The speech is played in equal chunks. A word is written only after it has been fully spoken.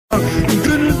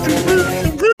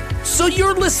So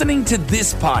you're listening to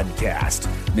this podcast.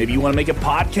 Maybe you want to make a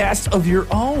podcast of your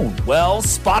own. Well,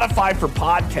 Spotify for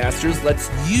Podcasters lets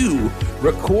you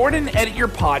record and edit your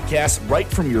podcast right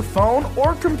from your phone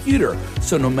or computer.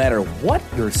 So no matter what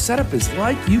your setup is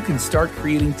like, you can start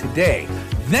creating today.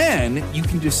 Then you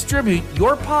can distribute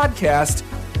your podcast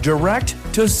direct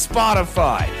to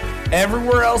Spotify.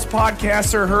 Everywhere else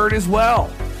podcasts are heard as well.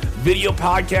 Video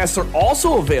podcasts are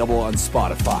also available on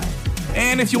Spotify.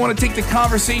 And if you want to take the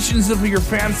conversations of your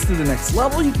fans to the next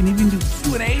level, you can even do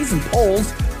Q&As and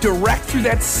polls direct through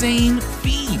that same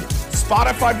feed.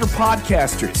 Spotify for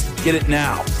Podcasters. Get it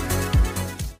now.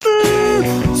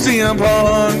 CM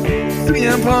Punk,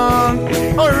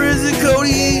 or is it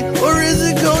Cody?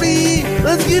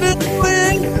 Let's get it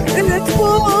going. And it's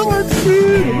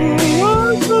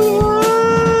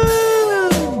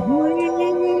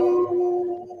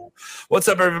What's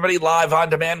up, everybody? Live on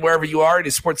demand, wherever you are. It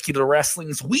is Sportskeeda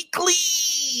Wrestling's weekly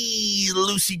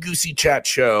loosey-goosey chat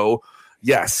show.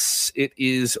 Yes, it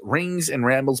is Rings and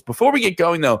Rambles. Before we get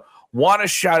going, though, want to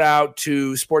shout out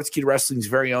to Sportskeeda Wrestling's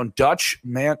very own Dutch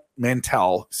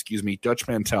Mantel. Dutch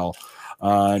Mantel.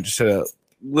 Just had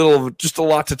a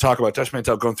lot to talk about. Dutch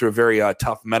Mantel going through a very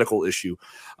tough medical issue.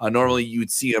 Normally, you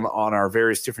would see him on our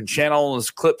various different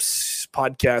channels, clips,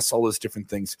 podcasts, all those different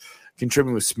things,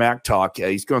 contributing with Smack Talk.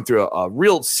 He's going through a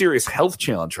real serious health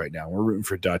challenge right now. We're rooting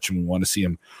for Dutch, and we want to see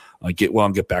him get well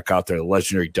and get back out there. The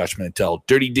legendary Dutch Mantel,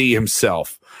 Dirty D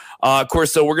himself. Of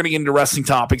course, so we're going to get into wrestling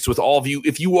topics with all of you.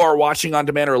 If you are watching on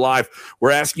demand or live, we're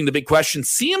asking the big question: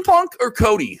 CM Punk or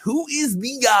Cody? Who is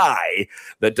the guy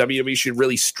that WWE should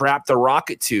really strap the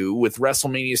rocket to with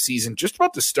WrestleMania season just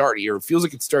about to start here? It feels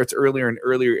like it starts earlier and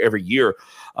earlier every year.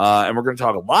 And we're going to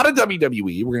talk a lot of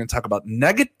WWE. We're going to talk about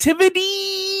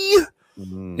negativity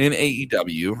in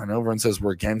AEW. I know everyone says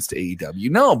we're against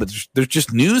AEW. No, but there's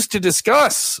just news to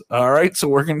discuss. All right, so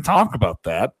we're going to talk about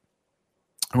that.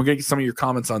 And we're going to get some of your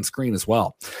comments on screen as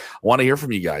well. I want to hear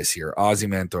from you guys here. Ozzy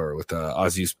Mantor with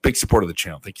Ozzy's big support of the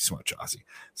channel. Thank you so much, Ozzy.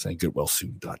 Saying get well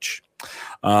soon, Dutch.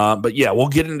 But yeah, we'll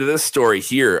get into this story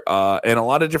here and a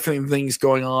lot of different things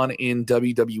going on in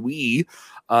WWE.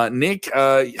 Nick,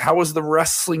 how was the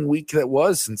wrestling week that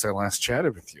was since I last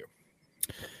chatted with you?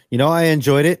 You know, I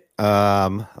enjoyed it.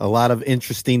 A lot of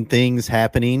interesting things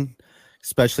happening,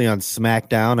 especially on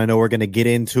SmackDown. I know we're going to get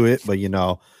into it, but, you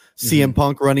know, CM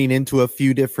Punk running into a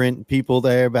few different people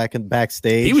there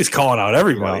backstage. He was calling out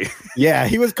everybody. Yeah,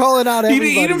 he was calling out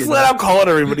everybody. He didn't flat out call out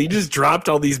everybody. He just dropped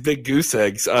all these big goose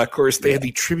eggs. Of course, they had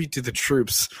the Tribute to the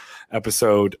Troops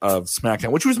episode of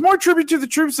SmackDown, which was more Tribute to the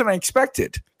Troops than I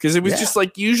expected, because it was just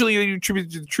like usually they do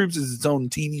Tribute to the Troops as its own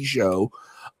TV show.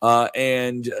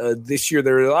 And this year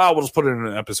they're we'll just put it in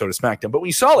an episode of SmackDown. But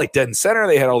we saw like dead and center,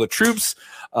 they had all the troops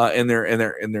in their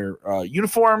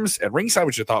uniforms at ringside,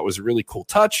 which I thought was a really cool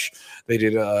touch. They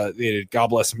did God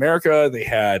Bless America. They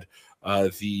had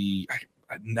the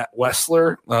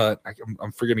Wessler.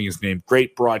 I'm forgetting his name.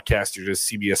 Great broadcaster, does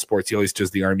CBS Sports. He always does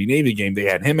the Army Navy game. They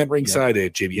had him at ringside. They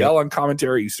had JBL on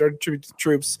commentary. He started Tribute to the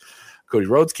Troops. Cody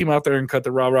Rhodes came out there and cut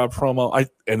the rah-rah promo.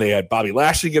 And they had Bobby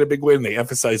Lashley get a big win. They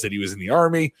emphasized that he was in the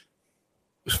Army. It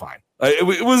was fine.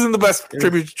 It wasn't the best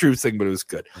Tribute to Truth thing, but it was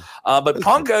good. But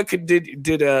Punk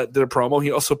did a promo. He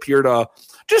also appeared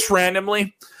just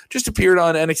randomly, appeared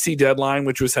on NXT Deadline,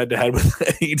 which was head-to-head with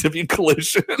AEW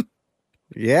Collision.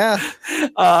 Yeah.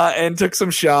 And took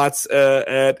some shots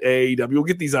at AEW. We'll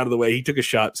get these out of the way. He took a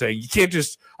shot saying, I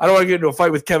don't want to get into a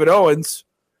fight with Kevin Owens.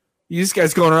 This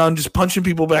guy's going around just punching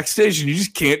people backstage, and you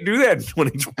just can't do that in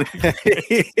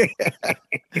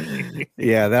 2020.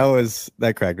 Yeah,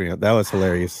 that cracked me up. That was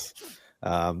hilarious.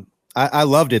 I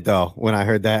loved it though when I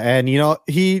heard that, and you know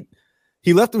he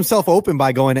left himself open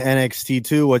by going to NXT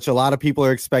too, which a lot of people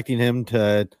are expecting him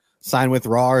to sign with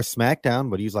Raw or SmackDown,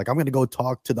 but he's like, I'm going to go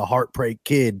talk to the Heartbreak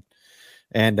Kid,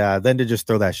 and then to just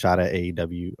throw that shot at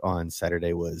AEW on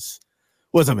Saturday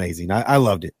was amazing. I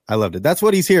loved it. That's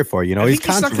what he's here for. You know, he's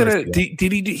controversial. He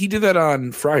did that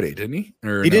on Friday, didn't he?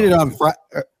 Or he did it on Friday.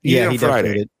 Yeah, he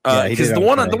Friday. Because the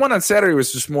one on Saturday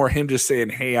was just more him just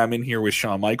saying, "Hey, I'm in here with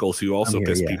Shawn Michaels, who also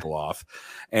pissed people off,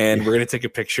 and we're gonna take a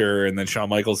picture." And then Shawn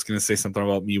Michaels is gonna say something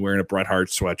about me wearing a Bret Hart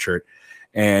sweatshirt,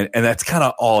 and that's kind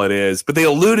of all it is. But they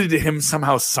alluded to him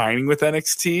somehow signing with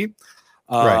NXT.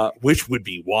 Which would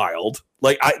be wild.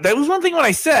 Like that was one thing when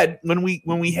I said when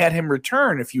we had him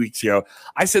return a few weeks ago,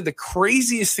 I said the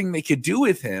craziest thing they could do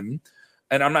with him,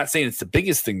 and I'm not saying it's the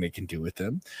biggest thing they can do with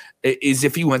him, is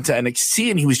if he went to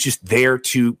NXT and he was just there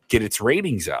to get its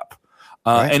ratings up.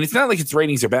 Right. And it's not like its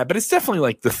ratings are bad, but it's definitely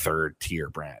like the third tier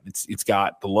brand. It's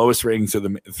got the lowest ratings of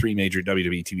the three major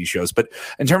WWE TV shows. But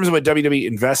in terms of what WWE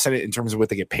invests in it, in terms of what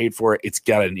they get paid for it, it's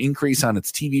got an increase on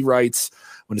its TV rights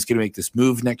when it's going to make this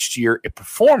move next year. It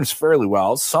performs fairly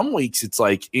well. Some weeks it's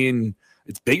like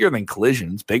it's bigger than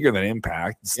Collision, it's bigger than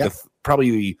Impact. It's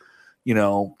probably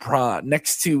the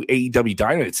next to AEW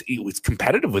Dynamite, it's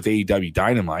competitive with AEW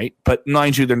Dynamite, but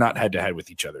mind you, they're not head to head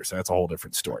with each other, so that's a whole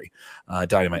different story.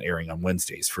 Dynamite airing on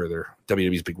Wednesdays for their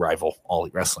WWE's big rival, All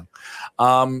Elite Wrestling.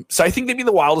 So I think they'd be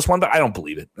the wildest one, but I don't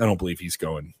believe it. I don't believe he's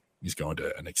going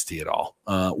to NXT at all.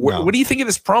 What do you think of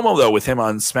this promo though with him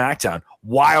on SmackDown?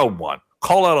 Wild one.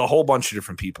 Call out a whole bunch of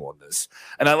different people in this,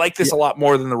 and I like this a lot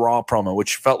more than the Raw promo,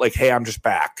 which felt like, "Hey, I'm just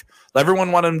back."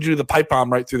 Everyone wanted him to do the pipe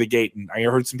bomb right through the gate, and I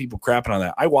heard some people crapping on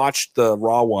that. I watched the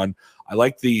Raw one. I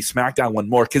liked the SmackDown one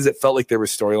more because it felt like there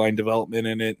was storyline development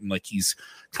in it, and like he's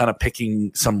kind of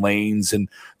picking some lanes, and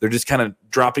they're just kind of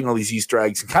dropping all these Easter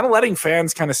eggs and kind of letting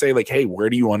fans kind of say like, "Hey,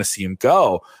 where do you want to see him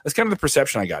go?" That's kind of the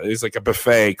perception I got. It was like a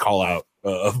buffet call out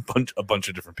a bunch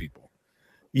of different people.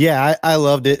 Yeah, I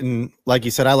loved it. And like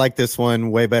you said, I like this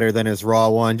one way better than his Raw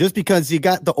one, just because you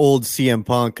got the old CM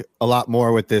Punk a lot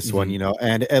more with this one,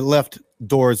 and it left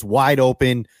doors wide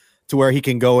open to where he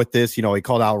can go with this. He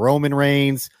called out Roman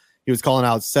Reigns. He was calling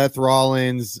out Seth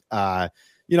Rollins, calling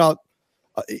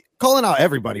out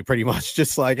everybody pretty much,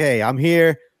 just like, "Hey, I'm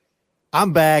here.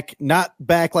 I'm back." Not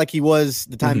back like he was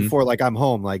the time before, like, "I'm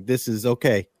home." Like, this is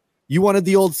okay. You wanted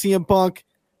the old CM Punk?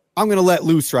 I'm going to let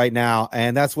loose right now.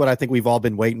 And that's what I think we've all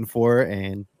been waiting for.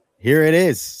 And here it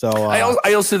is. So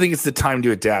I also think it's the time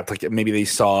to adapt. Like maybe they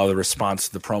saw the response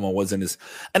to the promo wasn't as,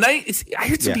 and I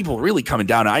heard some people really coming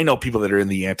down. I know people that are in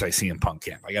the anti CM Punk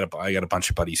camp. I got a bunch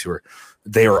of buddies who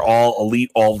are all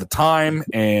elite all the time.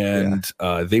 And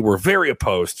they were very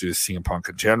opposed to CM Punk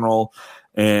in general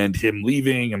and him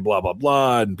leaving and blah, blah,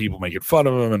 blah. And people making fun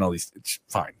of him and all these. It's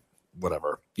fine.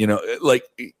 Whatever,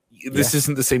 this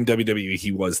isn't the same WWE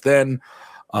he was then.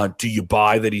 Do you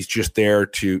buy that he's just there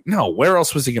to? No, where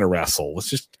else was he going to wrestle? Let's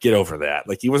just get over that.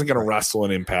 Like, he wasn't going to wrestle in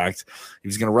Impact. He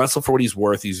was going to wrestle for what he's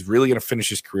worth. He's really going to finish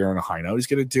his career on a high note. He's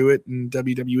going to do it in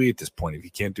WWE at this point if he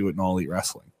can't do it in All Elite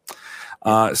Wrestling.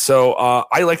 So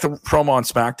I like the promo on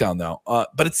SmackDown though.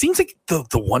 But it seems like the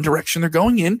one direction they're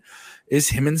going in is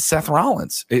him and Seth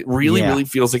Rollins. It really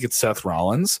feels like it's Seth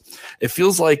Rollins. It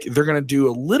feels like they're going to do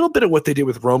a little bit of what they did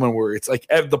with Roman, where it's like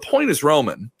the point is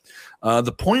Roman.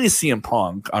 The point is CM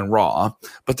Punk on Raw,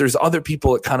 but there's other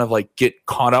people that kind of like get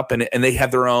caught up in it, and they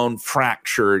have their own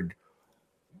fractured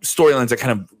storylines that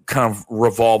kind of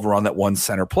revolve around that one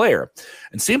center player.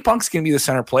 And CM Punk's going to be the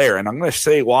center player, and I'm going to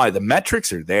say why. The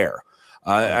metrics are there.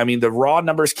 I mean, the Raw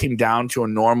numbers came down to a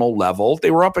normal level.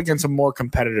 They were up against a more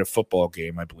competitive football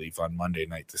game, I believe, on Monday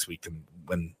night this week than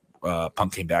when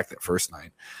Punk came back that first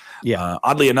night. Yeah.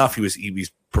 Oddly enough, he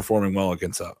was performing well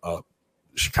against a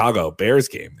Chicago Bears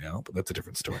game, but that's a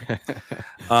different story.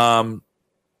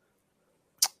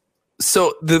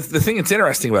 So the thing that's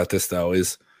interesting about this, though,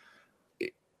 is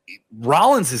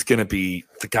Rollins is going to be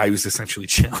the guy who's essentially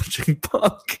challenging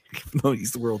Punk, even though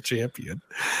he's the world champion.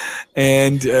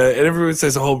 And everyone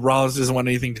says, "Oh, Rollins doesn't want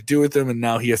anything to do with him," and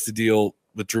now he has to deal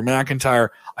with Drew McIntyre.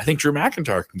 I think Drew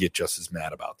McIntyre can get just as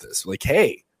mad about this. Like,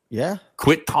 hey,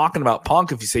 quit talking about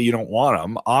Punk if you say you don't want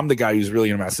him. I'm the guy who's really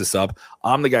going to mess this up.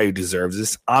 I'm the guy who deserves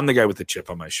this. I'm the guy with the chip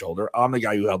on my shoulder. I'm the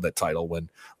guy who held that title when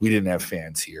we didn't have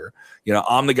fans here.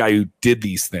 I'm the guy who did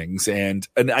these things. And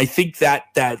I think that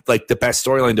like the best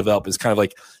storyline develop is kind of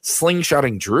like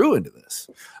slingshotting Drew into this.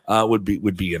 Would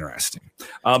be interesting.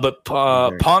 But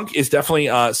Punk is definitely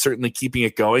certainly keeping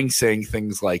it going, saying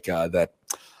things like that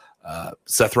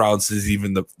Seth Rollins is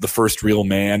even the first real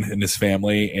man in his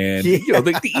family, and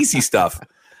the easy stuff.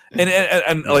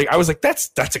 And like I was like,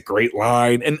 that's a great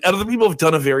line. And other people have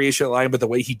done a variation line, but the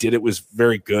way he did it was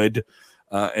very good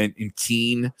and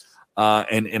keen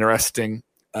and interesting.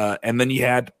 And then you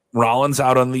had Rollins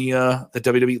out on the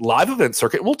WWE live event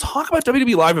circuit. We'll talk about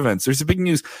WWE live events. There's a big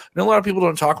news. I know a lot of people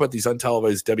don't talk about these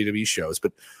untelevised WWE shows,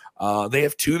 but they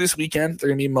have two this weekend. They're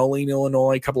going to be in Moline,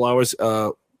 Illinois, a couple hours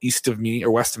east of me,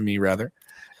 or west of me rather.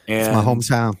 And it's my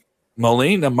hometown.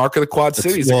 Moline, the Mark of the Quad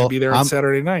Cities, are going to be there on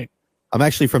Saturday night. I'm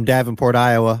actually from Davenport,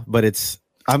 Iowa, but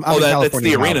I'm in California. That's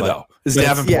the arena though. It's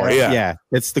Davenport, yeah.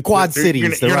 It's the Quad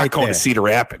Cities. You're right not going there. to Cedar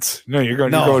Rapids. No, you're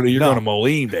going to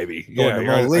Moline, baby. I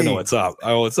know what's up.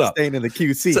 What's up? Staying in the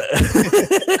QC.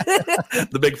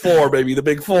 The Big Four, baby. The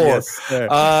Big Four.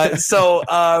 Yes, so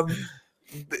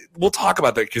we'll talk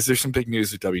about that because there's some big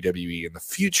news with WWE and the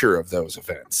future of those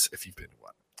events, if you've been to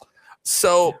one.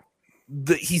 So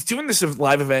he's doing this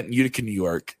live event in Utica, New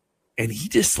York, and he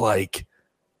just like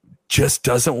just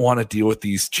doesn't want to deal with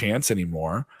these chants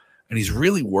anymore. And he's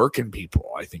really working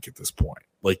people, I think, at this point.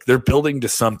 Like, they're building to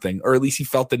something, or at least he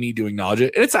felt the need to acknowledge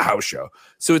it. And it's a house show,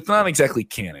 so it's not exactly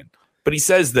canon. But he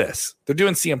says this. They're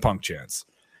doing CM Punk chants.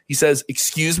 He says,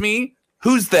 "Excuse me,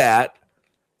 who's that?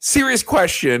 Serious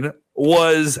question.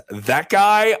 Was that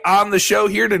guy on the show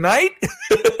here tonight?"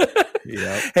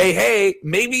 Yep. Hey,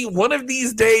 maybe one of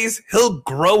these days he'll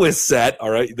grow his set. All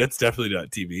right, that's definitely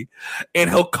not TV. And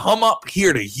he'll come up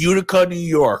here to Utica, New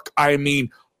York. I mean,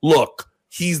 look,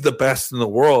 he's the best in the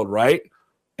world, right?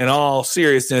 In all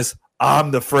seriousness,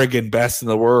 I'm the friggin' best in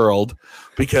the world,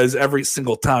 because every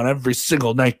single time, every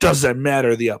single night, doesn't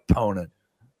matter the opponent.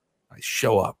 I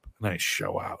show up and I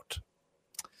show out.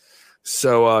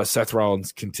 So Seth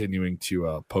Rollins continuing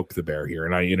to poke the bear here.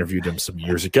 And I interviewed him some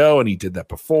years ago, and he did that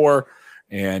before.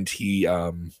 And he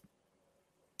called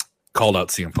out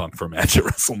CM Punk for a match at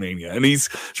WrestleMania. And he's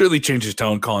certainly changed his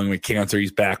tone, calling him a cancer.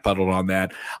 He's backpedaled on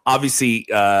that. Obviously,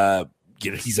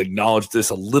 he's acknowledged this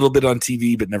a little bit on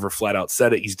TV, but never flat out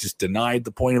said it. He's just denied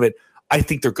the point of it. I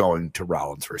think they're going to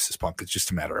Rollins versus Punk. It's just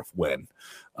a matter of when.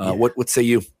 What say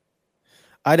you?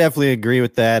 I definitely agree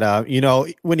with that.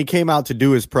 When he came out to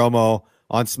do his promo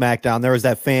on SmackDown, there was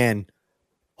that fan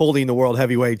holding the World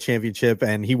Heavyweight Championship,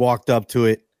 and he walked up to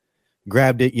it,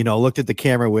 grabbed it, looked at the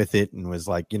camera with it, and was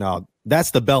like,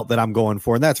 that's the belt that I'm going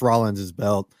for, and that's Rollins'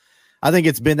 belt. I think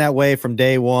it's been that way from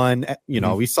day one.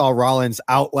 We saw Rollins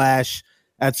outlash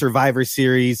at Survivor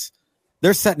Series.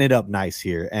 They're setting it up nice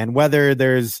here, and whether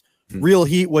there's real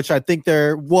heat, which I think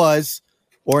there was,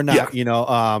 or not,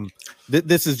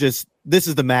 this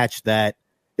is the match that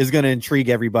is going to intrigue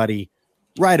everybody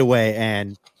right away.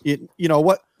 And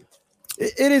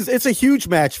it's a huge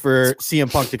match for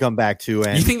CM Punk to come back to.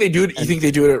 And you think they do it? You think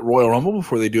they do it at Royal Rumble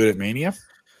before they do it at Mania?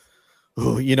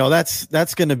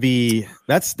 That's going to be,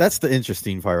 that's the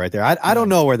interesting part right there. I don't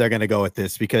know where they're going to go with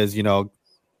this, because,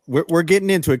 we're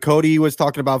getting into it. Cody was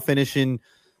talking about finishing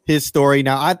his story.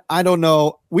 Now, I don't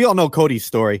know. We all know Cody's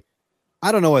story.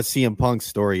 I don't know what CM Punk's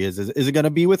story is. Is it going to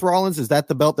be with Rollins? Is that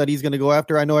the belt that he's going to go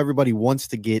after? I know everybody wants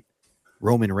to get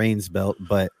Roman Reigns' belt,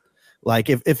 but like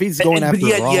if he's going after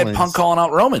Rollins, he had Punk calling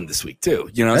out Roman this week too.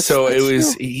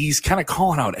 He's kind of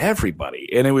calling out everybody,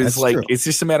 and it was it's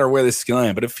just a matter of where this is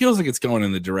going. But it feels like it's going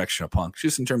in the direction of Punk,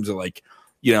 just in terms of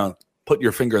put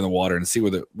your finger in the water and see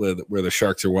where the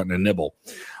sharks are wanting to nibble.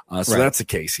 So that's the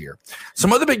case here.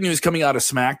 Some other big news coming out of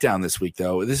SmackDown this week,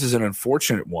 though. This is an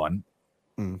unfortunate one.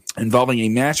 Involving a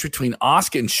match between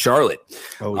Asuka and Charlotte.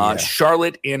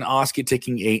 Charlotte and Asuka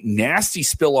taking a nasty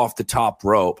spill off the top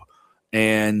rope,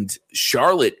 and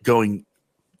Charlotte going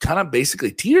kind of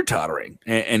basically teeter-tottering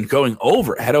and going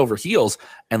head over heels,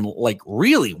 and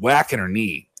really whacking her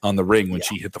knee on the ring when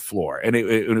she hit the floor. And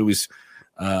it was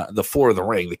the floor of the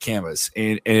ring, the canvas,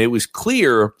 and it was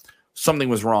clear something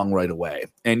was wrong right away.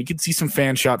 And you can see some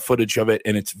fan shot footage of it,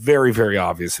 and it's very, very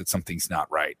obvious that something's not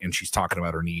right. And she's talking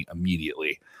about her knee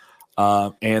immediately.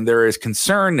 And there is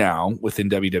concern now within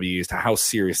WWE as to how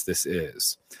serious this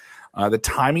is. The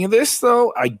timing of this,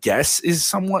 though, I guess is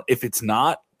somewhat, if it's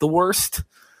not the worst,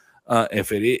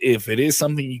 if it is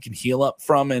something you can heal up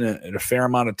from in a fair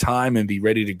amount of time and be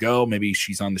ready to go, maybe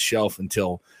she's on the shelf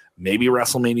until maybe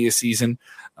WrestleMania season.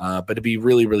 But it'd be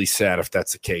really, really sad if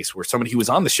that's the case, where somebody who was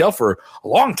on the shelf for a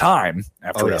long time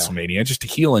after WrestleMania, just to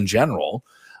heal in general,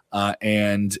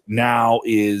 and now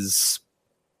is,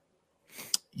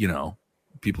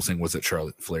 people saying, was it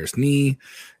Charlotte Flair's knee?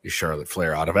 Is Charlotte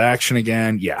Flair out of action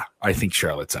again? Yeah, I think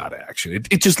Charlotte's out of action.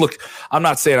 It just looked, I'm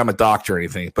not saying I'm a doctor or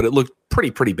anything, but it looked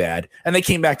pretty bad. And they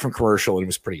came back from commercial, and it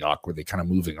was pretty awkward. They kind of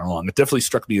moving along. It definitely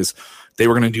struck me as they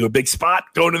were going to do a big spot,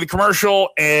 go into the commercial,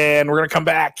 and we're going to come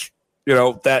back.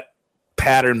 That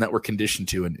pattern that we're conditioned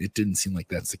to, and it didn't seem like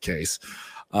that's the case.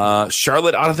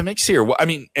 Charlotte out of the mix here.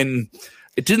 And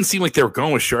it didn't seem like they were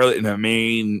going with Charlotte in the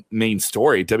main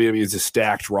story. WWE is a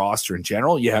stacked roster in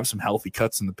general. You have some healthy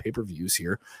cuts in the pay-per-views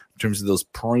here in terms of those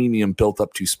premium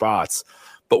built-up 2 spots.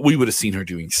 But we would have seen her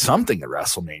doing something at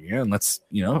WrestleMania, and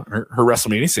her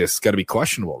WrestleMania status has got to be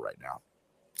questionable right now.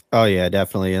 Oh, yeah,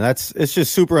 definitely. And it's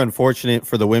just super unfortunate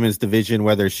for the women's division,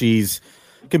 whether she's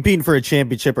competing for a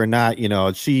championship or not.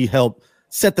 She helped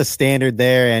set the standard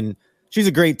there, and she's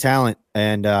a great talent.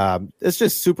 And it's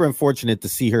just super unfortunate to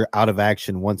see her out of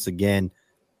action once again,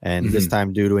 and this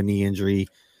time due to a knee injury.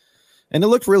 And it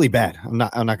looked really bad. I'm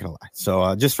not gonna lie.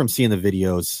 So just from seeing the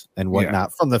videos and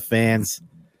whatnot from the fans,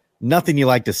 nothing you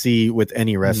like to see with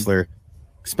any wrestler,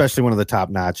 especially one of the top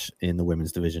notch in the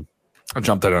women's division. I'll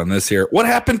jump in on this here. What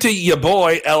happened to your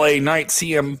boy LA Knight?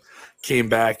 CM came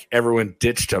back. Everyone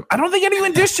ditched him. I don't think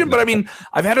anyone ditched him, but I mean,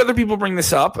 I've had other people bring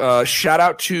this up. Shout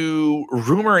out to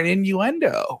Rumor and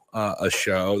Innuendo, a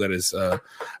show that is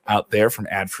out there from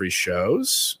Ad Free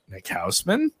Shows. Nick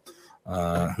Hausman,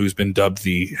 who's been dubbed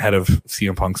the head of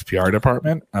CM Punk's PR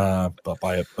department, but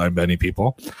by many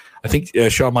people. I think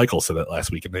Shawn Michaels said that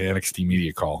last week in the NXT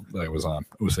media call that I was on.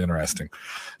 It was interesting.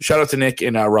 Shout out to Nick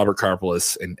and Robert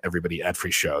Karpelis and everybody at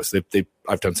Free Shows.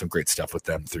 I've done some great stuff with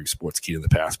them through Sports Key in the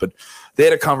past, but they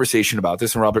had a conversation about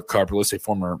this, and Robert Karpelis, a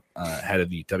former head of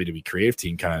the WWE creative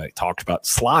team, kind of talked about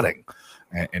slotting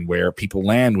and where people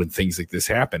land when things like this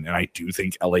happen. And I do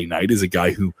think LA Knight is a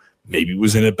guy who maybe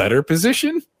was in a better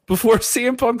position before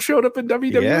CM Punk showed up in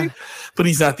WWE, but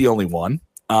he's not the only one.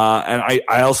 And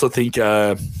I also think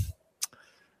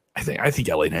I think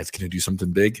LA Knight's going to do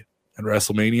something big at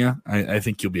WrestleMania. I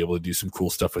think you'll be able to do some cool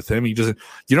stuff with him. You don't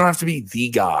have to be the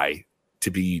guy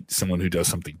to be someone who does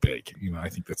something big. I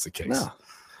think that's the case. No.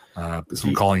 So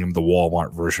I'm calling him the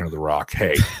Walmart version of The Rock.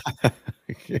 Hey,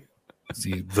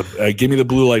 see, give me the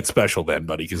blue light special then,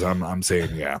 buddy, because I'm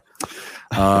saying yeah.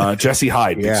 Jesse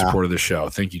Hyde, big supporter of the show.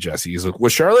 Thank you, Jesse.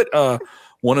 Was Charlotte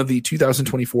one of the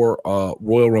 2024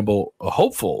 Royal Rumble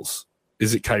hopefuls?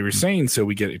 Is it Kairi Sane? So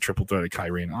we get a triple threat of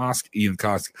Kairi and Ian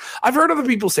Kosk. I've heard other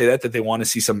people say that they want to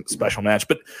see some special match,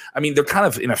 but I mean, they're kind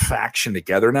of in a faction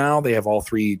together now. They have all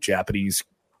three Japanese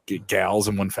gals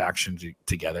in one faction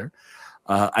together.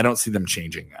 I don't see them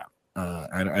changing that.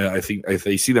 And I think if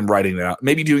they see them writing that out,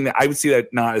 maybe doing that, I would see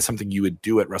that not as something you would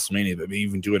do at WrestleMania, but maybe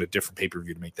even do it a different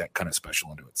pay-per-view to make that kind of special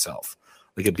into itself,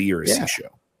 like a B or a C show.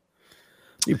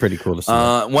 Be pretty cool to see.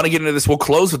 Want to get into this? We'll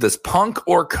close with this: Punk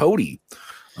or Cody?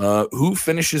 Who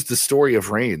finishes the story of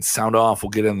Reigns? Sound off. We'll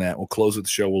get in that. We'll close with the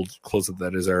show. We'll close with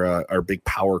that as our big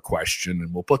power question,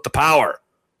 and we'll put the power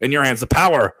in your hands. The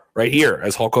power right here,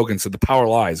 as Hulk Hogan said. The power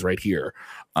lies right here.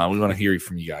 We want to hear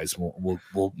from you guys.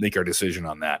 We'll make our decision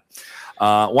on that.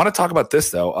 Want to talk about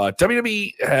this though.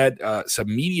 WWE had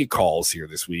some media calls here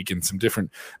this week, and some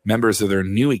different members of their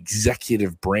new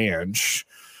executive branch,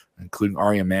 including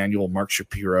Ari Emanuel, Mark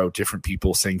Shapiro, different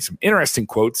people saying some interesting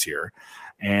quotes here.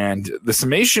 And the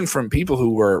summation from people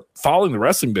who were following the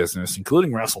wrestling business,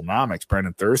 including WrestleNomics,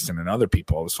 Brandon Thurston, and other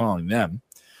people, I was following them.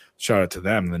 Shout out to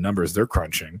them, the numbers they're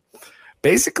crunching.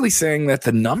 Basically saying that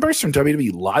the numbers from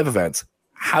WWE live events,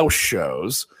 house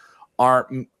shows,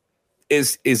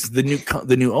 is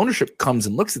the new ownership comes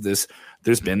and looks at this.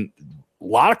 There's been a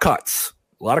lot of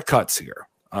cuts here.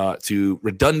 To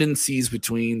redundancies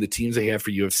between the teams they have for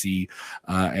UFC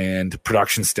and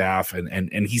production staff,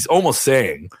 and he's almost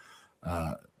saying,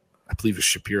 I believe it's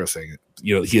Shapiro saying,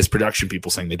 he has production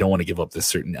people saying they don't want to give up this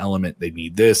certain element. They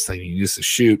need this to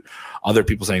shoot. Other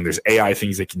people saying there's AI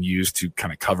things they can use to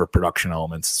kind of cover production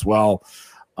elements as well.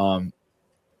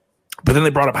 But then they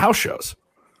brought up house shows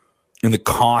and the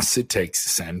costs it takes to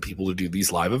send people to do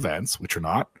these live events, which are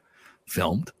not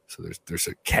filmed. So there's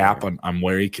a cap on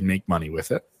where you can make money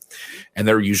with it. And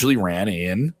they're usually ran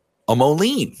in a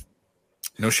Moline.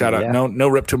 No shout out, no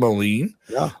rip to Moline.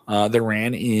 Yeah. They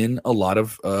ran in a lot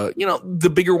of,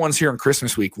 the bigger ones here on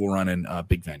Christmas week will run in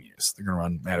big venues. They're going to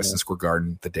run Madison Square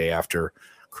Garden the day after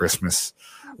Christmas.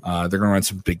 They're going to run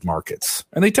some big markets,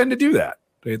 and they tend to do that.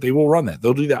 They will run that.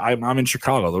 They'll do that. I'm in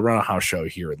Chicago. They'll run a house show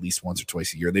here at least once or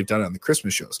twice a year. They've done it on the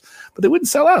Christmas shows, but they wouldn't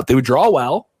sell out. They would draw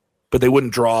well, but they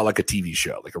wouldn't draw like a TV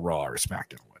show, like a Raw or a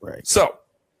SmackDown would. Right. So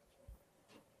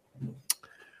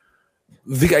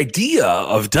the idea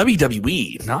of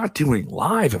WWE not doing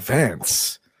live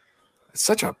events is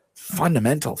such a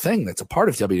fundamental thing that's a part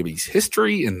of WWE's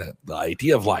history, and the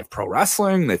idea of live pro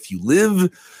wrestling. That if you live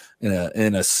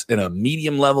in a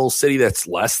medium level city that's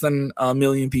less than 1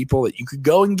 million people, that you could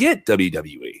go and get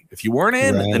WWE. If you weren't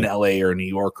in LA or New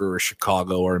York or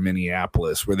Chicago or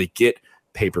Minneapolis, where they get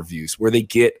pay-per-views, where they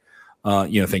get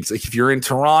things like, if you're in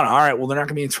Toronto, all right, well, they're not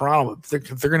going to be in Toronto,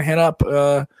 but they're going to hit up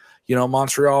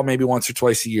Montreal maybe once or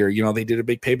twice a year. They did a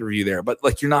big pay-per-view there, but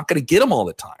like, you're not going to get them all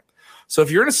the time. So if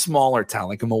you're in a smaller town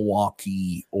like a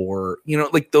Milwaukee or,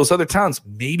 like those other towns,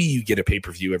 maybe you get a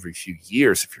pay-per-view every few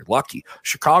years if you're lucky.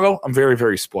 Chicago, I'm very,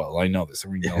 very spoiled. I know this.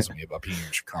 Everyone yells at me about being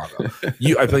in Chicago.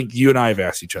 I think you and I have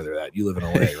asked each other that. You live in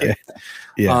LA, right?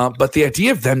 Yeah. But the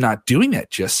idea of them not doing that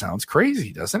just sounds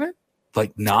crazy, doesn't it?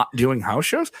 Like not doing house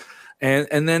shows. And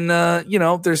then,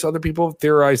 there's other people who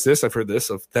theorize this. I've heard this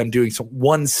of them doing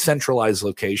one centralized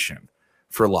location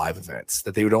for live events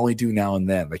that they would only do now and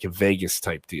then, like a Vegas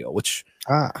type deal, which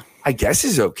I guess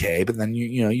is okay. But then,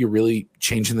 you're really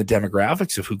changing the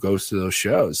demographics of who goes to those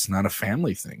shows. It's not a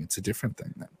family thing. It's a different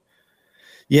thing then.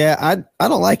 Yeah, I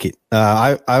don't like it.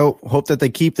 I hope that they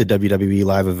keep the WWE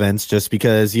live events just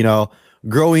because,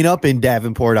 growing up in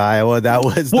Davenport, Iowa, that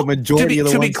was the majority of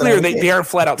the ones. To be clear, they aren't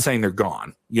flat out saying they're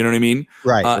gone. You know what I mean?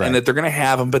 Right. And that they're going to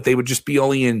have them, but they would just be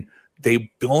they'd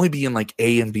only be in like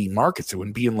A and B markets. It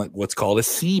wouldn't be in like what's called a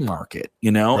C market,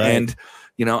 right.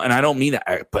 And I don't mean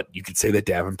that, but you could say that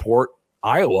Davenport,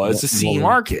 Iowa is a C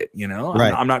market,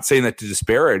 Right. I'm not saying that to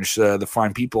disparage the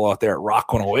fine people out there at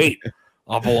Rock 108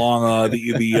 up along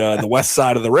the west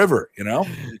side of the river,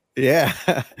 Yeah.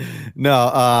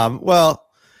 No. Well,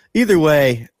 either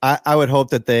way, I would hope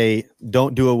that they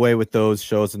don't do away with those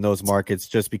shows in those markets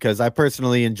just because I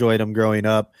personally enjoyed them growing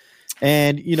up.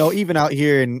 And, even out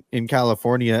here in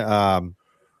California,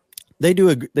 they do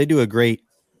a great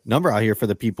number out here for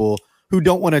the people who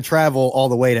don't want to travel all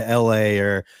the way to LA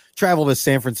or travel to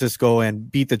San Francisco and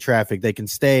beat the traffic. They can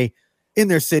stay in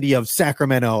their city of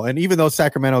Sacramento. And even though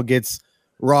Sacramento gets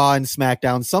Raw and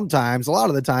SmackDown, sometimes, a lot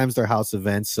of the times they're house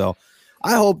events. So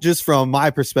I hope just from my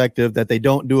perspective that they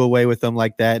don't do away with them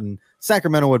like that. And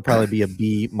Sacramento would probably be a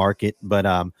B market, but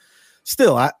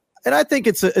still, I think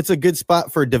it's a good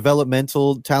spot for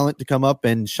developmental talent to come up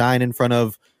and shine in front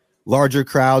of larger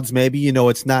crowds. Maybe,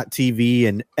 it's not TV,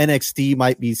 and NXT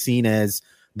might be seen as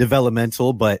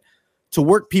developmental, but to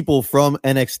work people from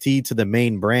NXT to the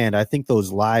main brand, I think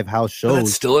those live house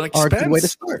shows still an expense. Are a good way to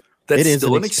start. That's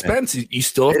still an expense. You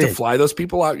still have to fly those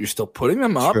people out. You're still putting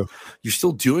them up. True. You're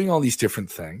still doing all these different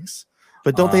things.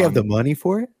 But don't they have the money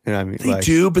for it? They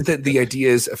do, but the idea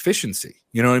is efficiency.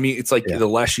 You know what I mean? It's like the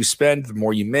less you spend, the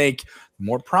more you make, the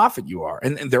more profit you are.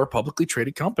 And they're a publicly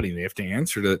traded company. They have to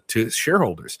answer to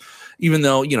shareholders, even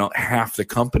though, half the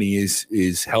company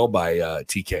is held by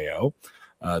TKO,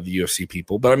 the UFC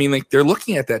people. But they're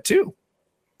looking at that too.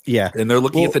 Yeah. And they're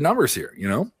looking at the numbers here,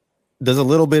 Does a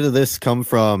little bit of this come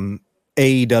from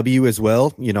AEW as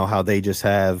well? How they just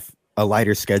have a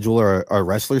lighter schedule, or are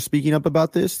wrestlers speaking up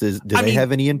about this? Do they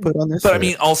have any input on this? But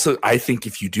also, I think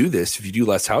if you do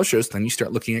less house shows, then you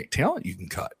start looking at talent you can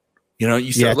cut.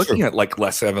 You start looking at like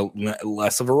less of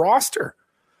a roster.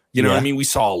 We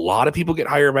saw a lot of people get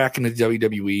hired back into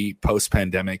WWE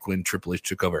post-pandemic when Triple H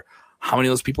took over. How many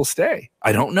of those people stay?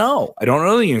 I don't know. I don't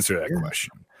know the answer to that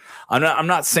question. I'm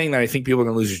not saying that I think people are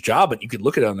going to lose their job, but you could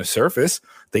look at it on the surface.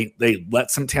 They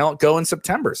let some talent go in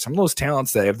September. Some of those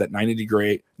talents that have that 90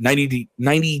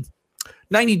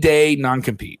 day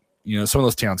non-compete. Some of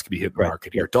those talents could be hit the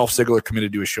market here. Dolph Ziggler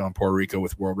committed to a show in Puerto Rico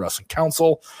with World Wrestling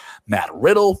Council. Matt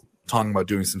Riddle talking about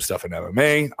doing some stuff in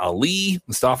MMA.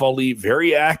 Mustafa Ali,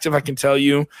 very active, I can tell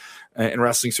you, in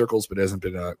wrestling circles, but hasn't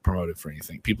been promoted for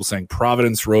anything. People saying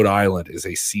Providence, Rhode Island is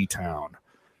a C town,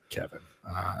 Kevin.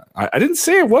 I didn't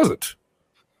say it wasn't,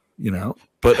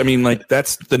 but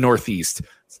that's the Northeast.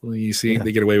 So you see,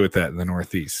 they get away with that in the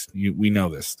Northeast. We know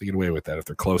this. They get away with that if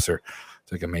they're closer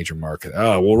to like a major market.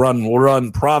 Oh, we'll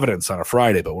run Providence on a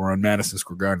Friday, but we'll run Madison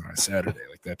Square Garden on a Saturday,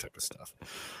 like that type of stuff.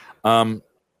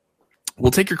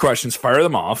 We'll take your questions, fire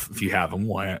them off if you have them.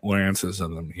 We'll answer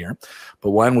some of them here. But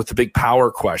one with the big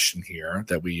power question here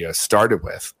that we started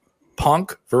with,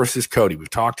 Punk versus Cody. We've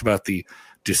talked about the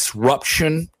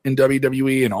disruption in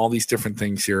WWE and all these different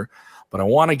things here, but I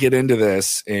want to get into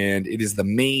this, and it is the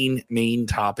main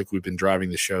topic we've been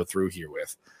driving the show through here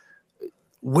with.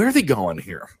 Where are they going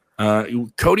here?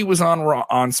 Cody was on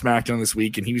SmackDown this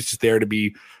week, and he was just there to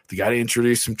be the guy to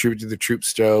introduce some tribute to the Troop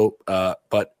show,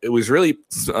 but it was really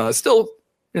still,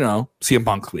 CM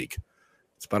Punk week.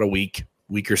 It's about a week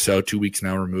or so, 2 weeks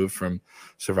now removed from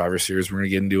Survivor Series. We're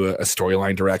going to get into a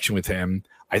storyline direction with him.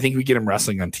 I think we get him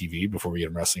wrestling on TV before we get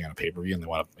him wrestling on a pay-per-view, and they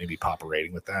want to maybe pop a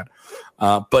rating with that.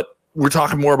 But we're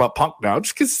talking more about Punk now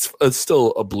just because it's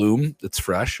still a bloom. It's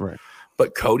fresh. Right.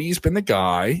 But Cody's been the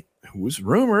guy who was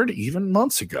rumored even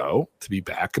months ago to be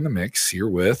back in the mix here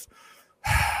with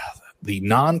the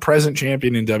non-present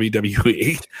champion in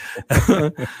WWE,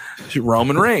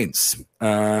 Roman Reigns,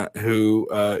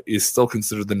 who is still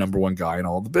considered the number one guy in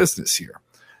all the business here.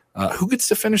 Who gets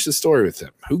to finish the story with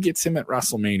him? Who gets him at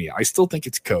WrestleMania? I still think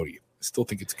it's Cody.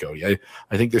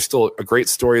 I think there's still a great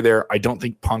story there. I don't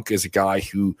think Punk is a guy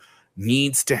who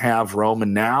needs to have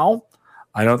Roman now.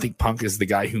 I don't think Punk is the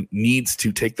guy who needs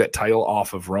to take that title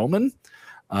off of Roman.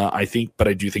 But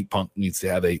I do think Punk needs to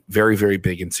have a very, very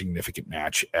big and significant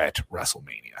match at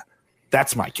WrestleMania.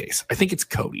 That's my case. I think it's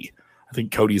Cody. I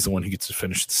think Cody is the one who gets to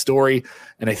finish the story.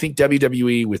 And I think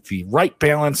WWE, with the right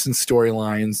balance and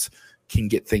storylines, can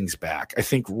get things back. I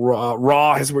think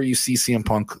Raw is where you see CM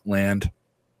Punk land.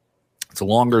 It's a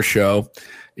longer show.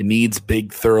 It needs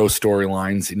big, thorough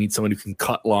storylines. It needs someone who can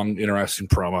cut long, interesting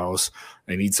promos.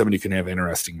 It needs somebody who can have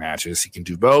interesting matches. He can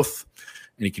do both.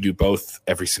 and he can do both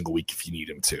every single week if you need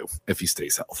him to, if he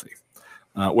stays healthy.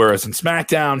 Whereas in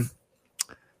SmackDown,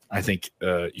 I think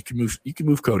you can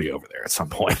move Cody over there at some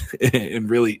point and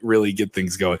really get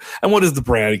things going. And what does the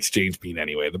brand exchange mean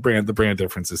anyway? The brand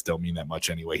differences don't mean that much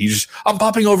anyway. I'm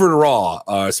popping over to Raw,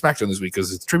 SmackDown this week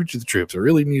because it's tribute to the troops. I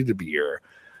really needed to be here.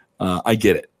 I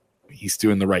get it. He's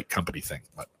doing the right company thing,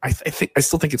 but I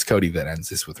still think it's Cody that ends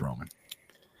this with Roman.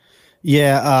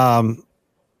 Yeah,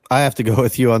 I have to go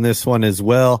with you on this one as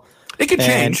well. It could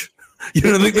change.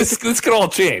 This could all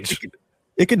change.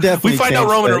 It could definitely. We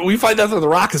find out that The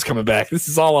Rock is coming back. This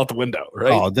is all out the window,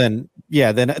 right? Oh, then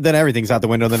everything's out the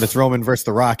window. Then it's Roman versus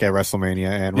The Rock at WrestleMania,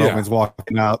 and Roman's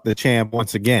walking out the champ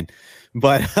once again.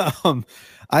 But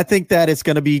I think that it's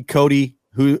going to be Cody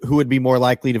who would be more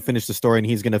likely to finish the story, and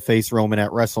he's going to face Roman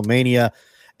at WrestleMania.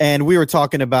 And we were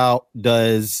talking about,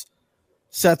 does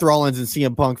Seth Rollins and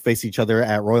CM Punk face each other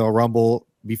at Royal Rumble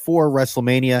before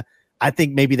WrestleMania? I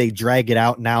think maybe they drag it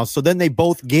out now, so then they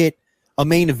both get a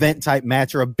main event type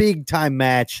match or a big time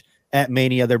match at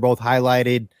Mania. They're both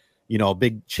highlighted,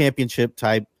 big championship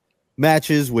type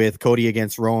matches with Cody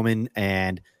against Roman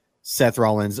and Seth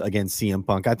Rollins against CM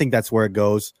Punk. I think that's where it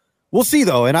goes. We'll see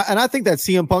though. And I think that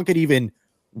CM Punk could even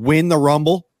win the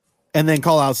Rumble and then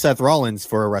call out Seth Rollins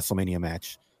for a WrestleMania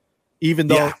match. Even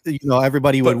though,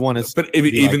 everybody would want to. But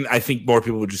even I think more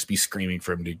people would just be screaming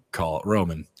for him to call it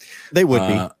Roman. They would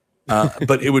be.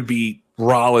 But it would be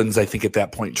Rollins, I think, at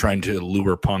that point, trying to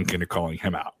lure Punk into calling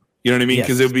him out. You know what I mean?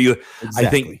 Because it would be, exactly. I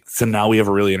think, so now we have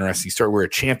a really interesting story where a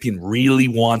champion really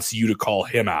wants you to call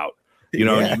him out. You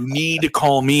need to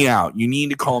call me out. You need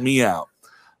to call me out.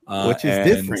 Which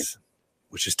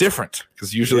is different.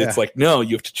 Because usually it's like, no,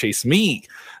 you have to chase me.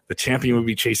 The champion would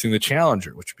be chasing the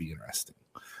challenger, which would be interesting.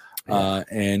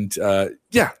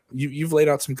 You've laid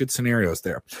out some good scenarios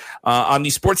there. On the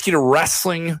Sportskeeda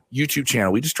Wrestling YouTube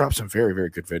channel, we just dropped some very, very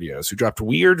good videos. We dropped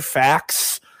weird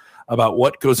facts about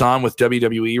what goes on with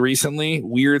WWE recently,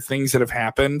 weird things that have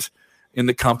happened in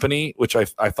the company, which I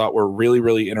thought were really,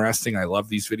 really interesting. I love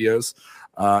these videos.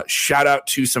 Shout out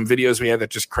to some videos we had that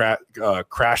just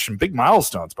crashed some big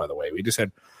milestones, by the way. We just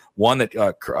had one that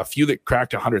a few that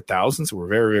cracked 100,000, so we're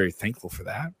very, very thankful for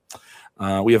that.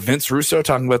 We have Vince Russo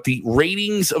talking about the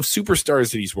ratings of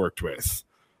superstars that he's worked with.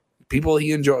 People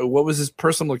he enjoyed. What was his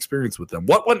personal experience with them?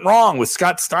 What went wrong with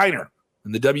Scott Steiner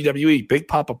in the WWE? Big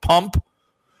Papa Pump.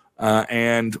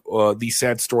 And the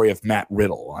sad story of Matt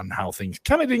Riddle on how things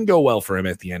kind of didn't go well for him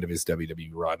at the end of his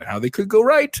WWE run and how they could go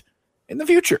right in the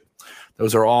future.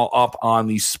 Those are all up on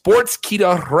the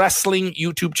Sportskeeda Wrestling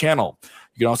YouTube channel.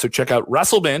 You can also check out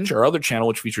WrestleBinge, our other channel,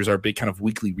 which features our big kind of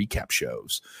weekly recap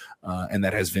shows. And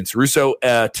that has Vince Russo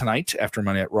tonight after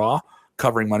Monday Night Raw,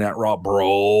 covering Monday Night Raw,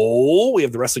 bro. We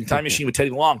have the Wrestling Time Machine with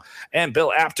Teddy Long and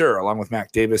Bill Apter, along with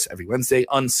Mac Davis every Wednesday,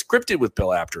 Unscripted with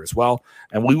Bill Apter as well.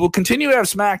 And we will continue to have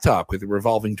Smack Talk with a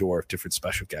revolving door of different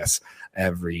special guests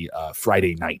every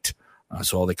Friday night.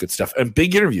 So all that good stuff. And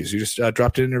big interviews. We just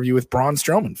dropped an interview with Braun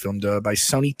Strowman, filmed by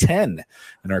Sony 10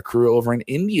 and our crew over in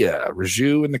India.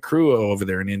 Raju and the crew over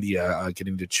there in India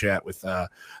getting to chat with the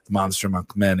Monster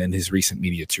Monk Men and his recent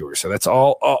media tour. So that's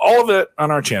all of it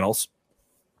on our channels.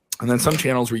 And then some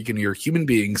channels where you can hear human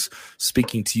beings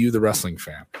speaking to you, the wrestling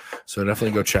fan. So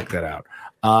definitely go check that out.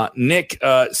 Nick,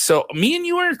 so me and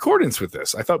you are in accordance with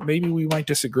this. I thought maybe we might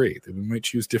disagree, that we might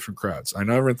choose different crowds. I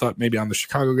know everyone thought maybe on the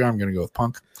Chicago guy, I'm going to go with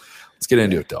Punk. Let's get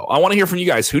into it, though. I want to hear from you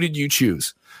guys. Who did you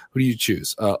choose?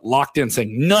 Locked in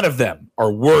saying none of them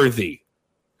are worthy.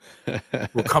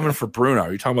 We're coming for Bruno.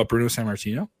 Are you talking about Bruno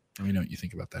Sammartino? Let me know what you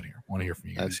think about that here. I want to hear from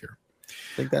you guys here.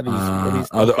 I think that is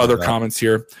other comments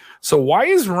here. So why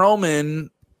is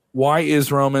Roman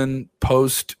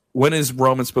post? When is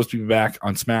Roman supposed to be back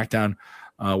on SmackDown?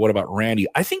 What about Randy?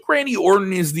 I think Randy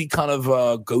Orton is the kind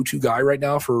of go-to guy right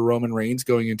now for Roman Reigns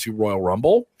going into Royal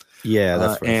Rumble. Yeah,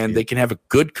 that's right. And they can have a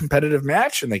good competitive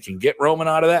match, and they can get Roman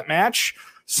out of that match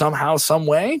somehow, some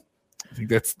way. I think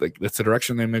that's the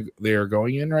direction they are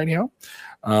going in right now.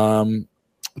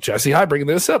 Jesse, hi, bringing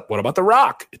this up. What about The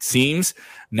Rock? It seems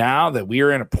now that we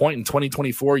are in a point in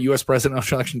 2024, U.S.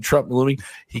 presidential election, Trump looming,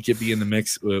 he could be in the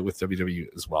mix with WWE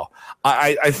as well.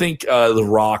 I think The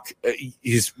Rock,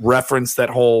 he's referenced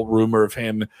that whole rumor of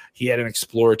him. He had an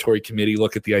exploratory committee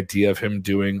look at the idea of him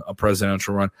doing a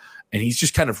presidential run, and he's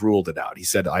just kind of ruled it out. He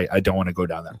said, I don't want to go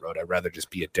down that road. I'd rather just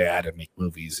be a dad and make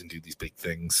movies and do these big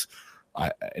things.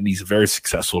 And he's a very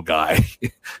successful guy.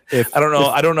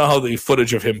 I don't know how the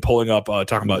footage of him pulling up,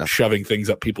 talking about shoving things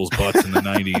up people's butts in the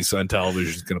 90s on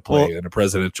television is going to play in a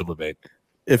presidential debate.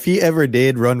 If he ever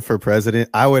did run for president,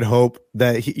 I would hope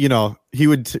that he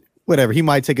would. whatever. He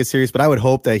might take it serious, but I would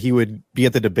hope that he would be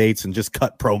at the debates and just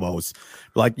cut promos.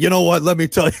 Like, you know what? Let me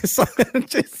tell you something.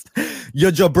 Just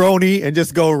you're jabroni and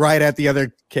just go right at the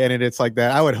other candidates like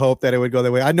that. I would hope that it would go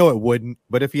that way. I know it wouldn't,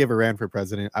 but if he ever ran for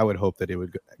president, I would hope that it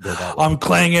would go that way. I'm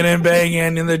clanging and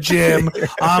banging in the gym.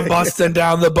 I'm busting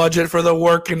down the budget for the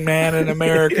working man in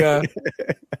America.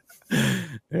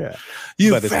 Yeah,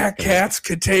 you fat cats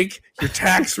could take your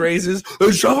tax raises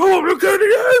and shove them up your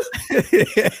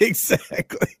yeah,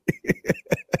 exactly.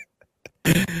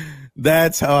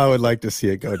 That's how I would like to see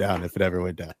it go down if it ever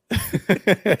went down.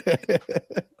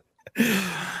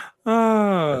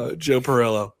 Joe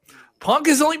Perillo. Punk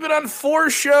has only been on 4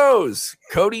 shows.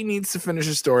 Cody needs to finish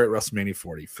his story at WrestleMania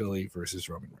 40, Philly versus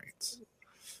Roman Reigns.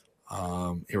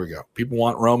 Here we go. People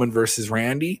want Roman versus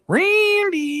Randy.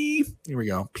 Here we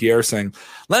go. Pierre saying,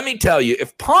 let me tell you,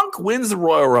 if Punk wins the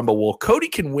Royal Rumble, well, Cody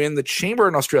can win the Chamber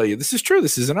in Australia. This is true.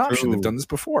 This is an option. They've done this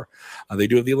before. They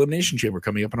do have the Elimination Chamber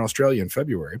coming up in Australia in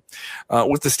February,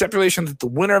 with the stipulation that the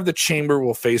winner of the Chamber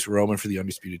will face Roman for the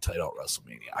undisputed title at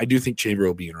WrestleMania. I do think Chamber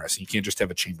will be interesting. You can't just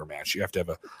have a Chamber match. You have to have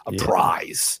a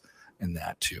prize in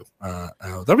that too.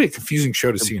 That'll be a confusing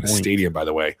show to see in a stadium, by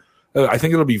the way. I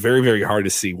think it'll be very, very hard to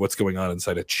see what's going on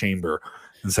inside a chamber,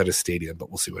 inside a stadium, but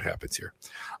we'll see what happens here.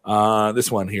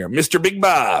 This one here, Mr. Big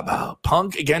Bob.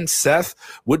 Punk against Seth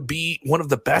would be one of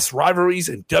the best rivalries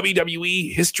in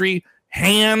WWE history,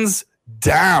 hands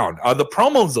down. The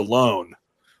promos alone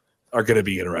are going to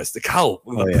be interesting.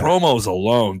 Promos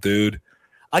alone, dude.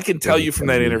 I can tell you from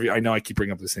that interview, I know I keep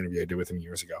bringing up this interview I did with him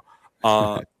years ago.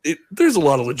 There's a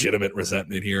lot of legitimate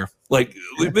resentment here. Like,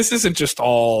 this isn't just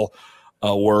all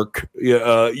work.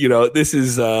 This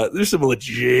is there's some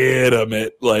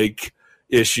legitimate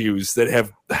issues that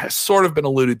have sort of been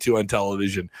alluded to on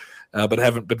television, but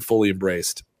haven't been fully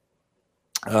embraced.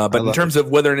 But in terms of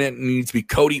whether it needs to be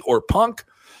Cody or Punk,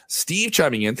 Steve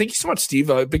chiming in. Thank you so much, Steve.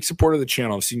 A big supporter of the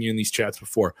channel. I've seen you in these chats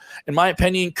before. In my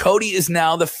opinion, Cody is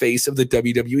now the face of the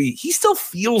WWE. He still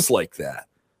feels like that.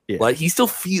 Yeah. Like, he still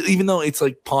feels, even though it's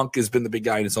like Punk has been the big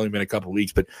guy and it's only been a couple of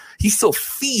weeks, but he still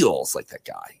feels like that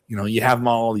guy. You have him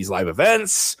on all these live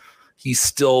events. He's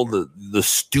still the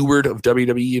steward of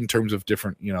WWE in terms of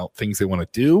different, things they want to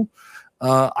do.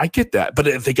 I get that,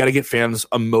 but they got to get fans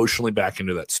emotionally back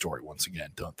into that story once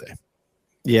again, don't they?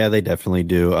 Yeah, they definitely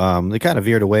do. They kind of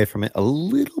veered away from it a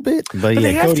little bit, but yeah,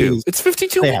 they have to. It's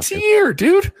 52 weeks a year,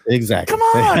 dude. Exactly. Come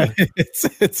on.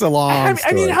 it's a long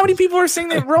I mean, how many people are saying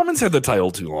that Roman's had the title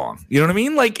too long? You know what I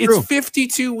mean? Like, it's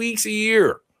 52 weeks a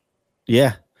year.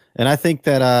 Yeah. And I think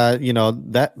that,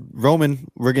 that Roman,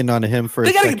 we're getting on to him for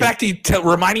They got to get back to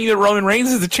reminding you that Roman Reigns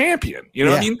is the champion. You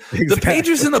know what I mean? Exactly. The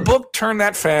pages in the book turn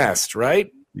that fast,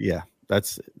 right? Yeah.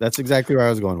 That's exactly where I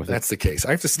was going with it. That's the case.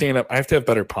 I have to stand up. I have to have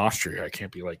better posture here. I can't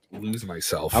be lose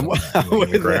myself. I'm with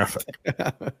the graphic.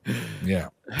 Yeah.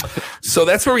 So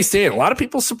that's where we stand. A lot of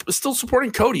people still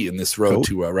supporting Cody in this road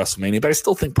to WrestleMania, but I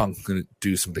still think Punk's going to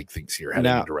do some big things here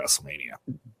heading into WrestleMania.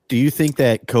 Do you think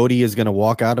that Cody is going to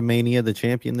walk out of Mania the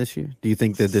champion this year? Do you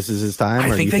think that this is his time?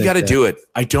 I think they got to do it.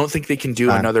 I don't think they can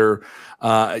do another.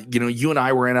 You and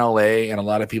I were in LA, and a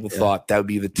lot of people thought that would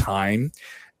be the time.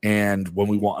 And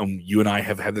when you and I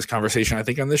have had this conversation, I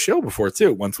think on this show before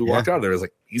too. Once we walked out of there, I was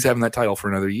like, he's having that title for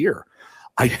another year.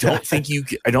 I don't think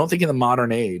I don't think in the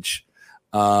modern age,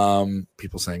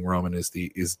 people saying Roman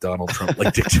is Donald Trump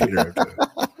dictator.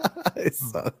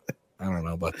 I don't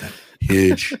know about that.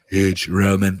 Huge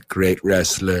Roman, great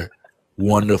wrestler,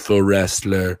 wonderful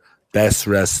wrestler, best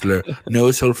wrestler. Know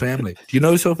his whole family. Do you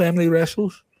know his whole family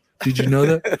wrestles? Did you know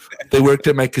that? They worked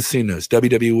at my casinos.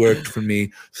 WWE worked for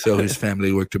me, so his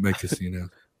family worked at my casino.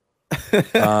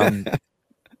 That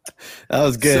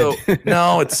was good. So,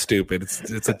 no, it's stupid.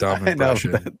 It's a dumb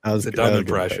impression. It's a dumb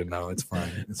impression. No, it's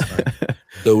fine. It's fine.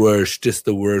 The worst. Just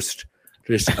the worst.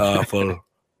 Just awful.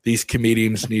 These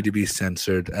comedians need to be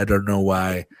censored. I don't know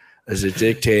why. As a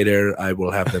dictator, I will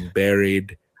have them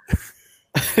buried.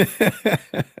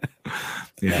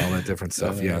 Yeah, all that different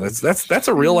stuff. Yeah, that's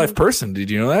a real life person. Did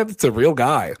you know that? It's a real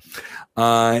guy.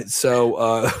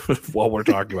 So while we're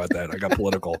talking about that, I got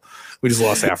political. We just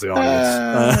lost half the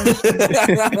audience.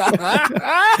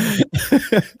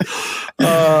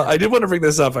 I did want to bring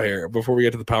this up here before we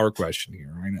get to the power question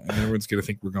here. Right? And everyone's going to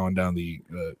think we're going down the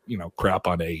crap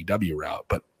on AEW route,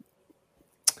 but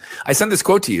I sent this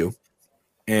quote to you,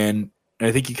 and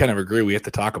I think you kind of agree. We have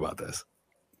to talk about this.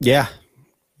 Yeah.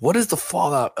 What is the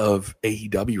fallout of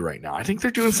AEW right now? I think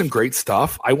they're doing some great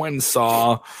stuff. I went and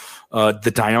saw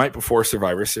the Dynamite before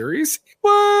Survivor Series. It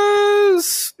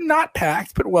was not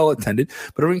packed, but well attended.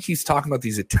 But everyone keeps talking about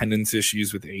these attendance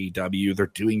issues with AEW. They're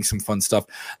doing some fun stuff.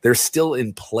 They're still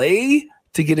in play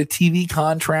to get a TV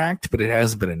contract, but it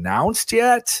hasn't been announced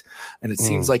yet. And it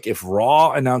seems like if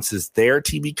Raw announces their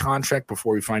TV contract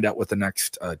before we find out what the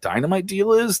next Dynamite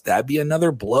deal is, that'd be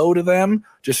another blow to them,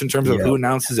 just in terms of who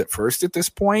announces it first at this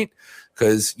point.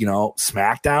 Because,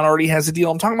 SmackDown already has a deal.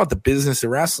 I'm talking about the business of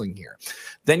wrestling here.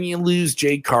 Then you lose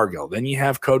Jade Cargill. Then you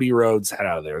have Cody Rhodes head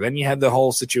out of there. Then you had the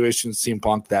whole situation with CM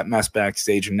Punk, that mess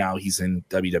backstage, and now he's in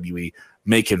WWE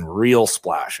making real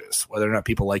splashes. Whether or not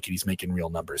people like it, he's making real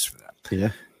numbers for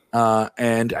them. Yeah.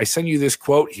 And I send you this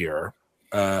quote here.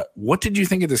 What did you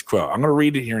think of this quote? I'm going to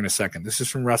read it here in a second. This is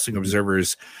from Wrestling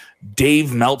Observer's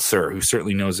Dave Meltzer, who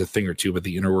certainly knows a thing or two about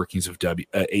the inner workings of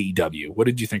AEW. What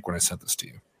did you think when I sent this to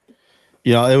you?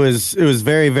 It was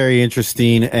very, very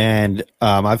interesting. And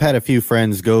I've had a few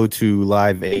friends go to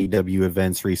live AEW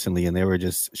events recently, and they were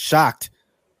just shocked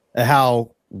at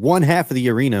how one half of the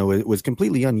arena was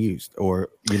completely unused. And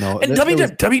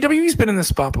WWE's been in this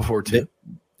spot before too.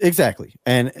 Exactly.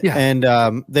 And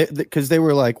because they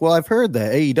were like, well, I've heard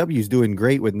that AEW is doing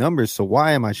great with numbers, so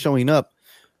why am I showing up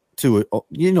to it?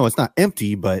 It's not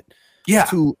empty, but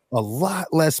to a lot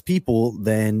less people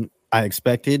than I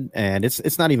expected, and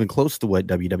it's not even close to what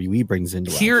WWE brings into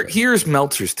Here's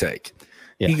Meltzer's take.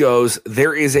 Yeah. He goes,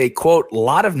 there is a, quote,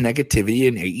 lot of negativity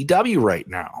in AEW right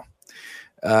now.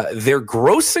 They're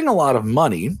grossing a lot of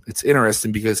money. It's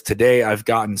interesting because today I've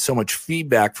gotten so much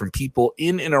feedback from people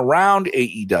in and around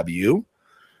AEW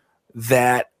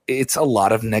that it's a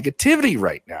lot of negativity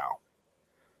right now.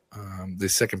 The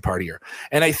second part here.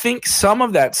 And I think some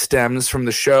of that stems from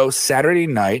the show Saturday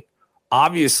night.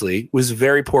 Obviously, was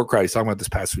very poor crowd. He's talking about this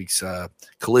past week's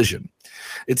Collision.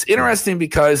 It's interesting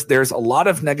because there's a lot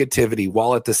of negativity,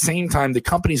 while at the same time, the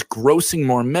company's grossing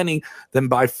more money than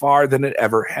by far than it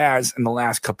ever has in the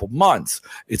last couple months.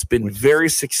 It's been very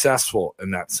successful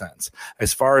in that sense.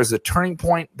 As far as the turning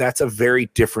point, that's a very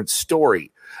different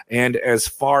story. And as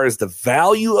far as the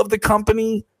value of the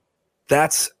company,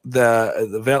 that's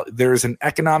there's an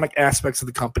economic aspects of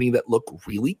the company that look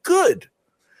really good.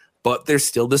 But there's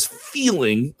still this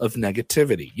feeling of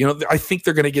negativity. I think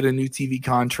they're going to get a new TV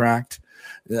contract,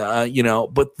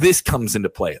 but this comes into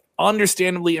play.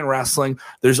 Understandably, in wrestling,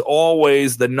 there's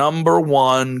always the number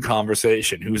one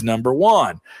conversation. Who's number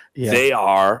one? Yeah. They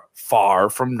are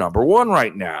far from number one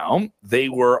right now. They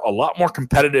were a lot more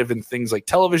competitive in things like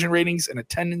television ratings and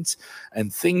attendance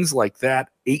and things like that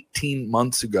 18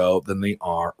 months ago than they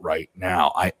are right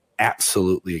now. I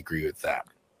absolutely agree with that.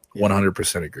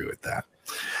 100% agree with that.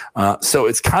 So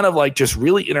it's kind of like just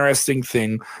really interesting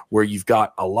thing where you've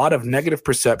got a lot of negative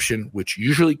perception, which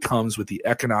usually comes with the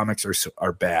economics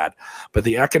are bad, but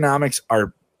the economics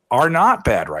are not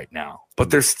bad right now, but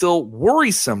they're still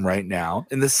worrisome right now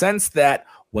in the sense that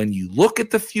when you look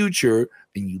at the future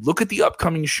and you look at the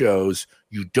upcoming shows,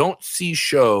 you don't see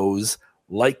shows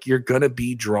like you're going to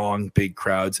be drawing big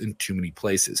crowds in too many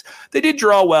places. They did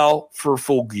draw well for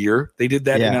Full Gear. They did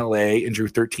that in LA and drew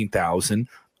 13,000.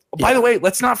 By the way,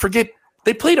 let's not forget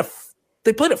they played a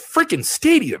freaking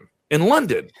stadium in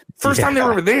London. First time they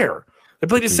were ever there. They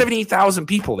played to 78,000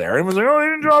 people there, and was like, "Oh, they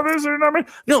didn't draw this or not."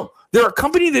 No, they're a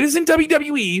company that isn't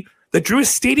WWE that drew a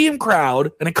stadium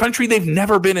crowd in a country they've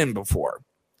never been in before.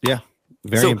 Yeah,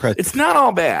 very impressive. It's not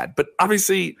all bad, but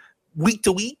obviously week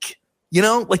to week,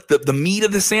 like the meat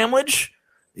of the sandwich,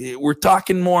 we're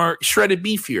talking more shredded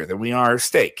beef here than we are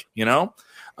steak.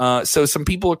 So some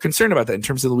people are concerned about that in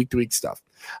terms of the week to week stuff.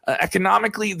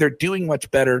 Economically, they're doing much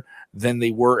better than they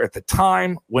were at the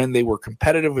time when they were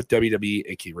competitive with WWE,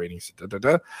 aka ratings.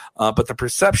 But the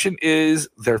perception is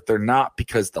that they're not,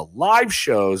 because the live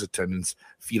shows attendance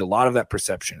feed a lot of that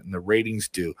perception, and the ratings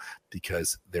do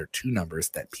because they're two numbers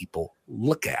that people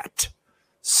look at.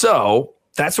 So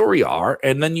that's where we are.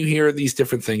 And then you hear these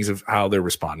different things of how they're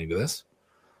responding to this.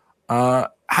 How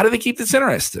do they keep this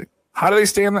interesting? How do they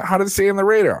stay on the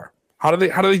radar? How do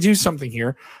they do something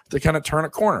here to kind of turn a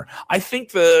corner? I think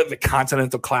the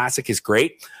Continental Classic is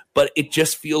great, but it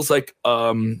just feels like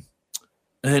an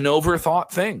overthought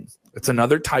thing. It's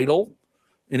another title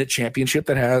in a championship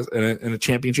that has in a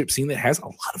championship scene that has a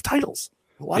lot of titles.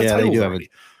 A lot of titles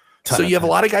already. So you have a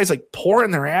lot of guys like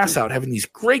pouring their ass out, having these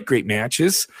great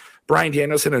matches. Bryan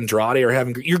Danielson and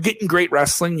Andrade you're getting great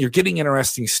wrestling. You're getting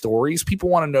interesting stories. People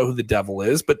want to know who the devil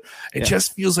is, but it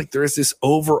just feels like there is this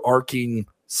overarching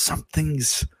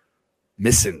something's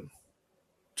missing.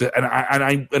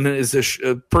 And as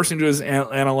a person who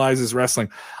analyzes wrestling,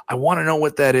 I want to know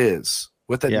what that is,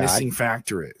 what that missing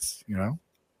factor is,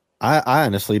 I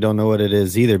honestly don't know what it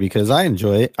is either, because I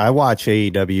enjoy it. I watch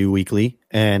AEW weekly,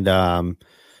 and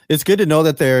it's good to know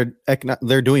that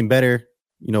they're doing better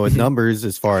with numbers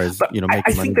as far as, But making I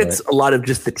money. think that's a lot of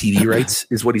just the TV rights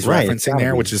is what he's Right, referencing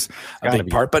there, be. which is a big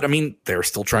part. But I mean, they're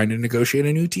still trying to negotiate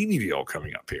a new TV deal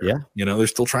coming up here. Yeah. They're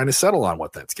still trying to settle on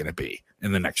what that's going to be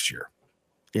in the next year.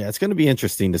 Yeah, it's going to be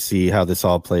interesting to see how this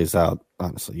all plays out.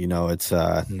 Honestly,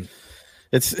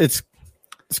 it's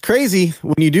crazy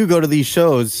when you do go to these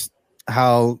shows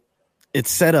how it's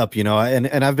set up. And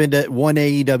I've been to one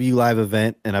AEW live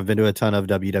event and I've been to a ton of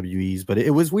WWEs, but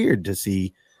it was weird to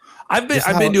see. I've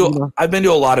been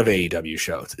to a lot of AEW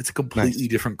shows. It's a completely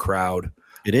different crowd.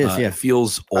 It is. It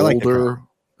feels older.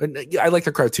 I like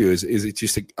the crowd too. Is it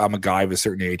just I'm a guy of a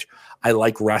certain age. I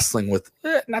like wrestling with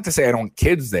not to say I don't want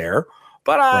kids there,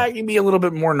 but I can be a little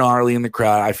bit more gnarly in the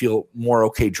crowd. I feel more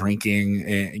okay drinking,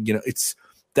 and it's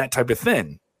that type of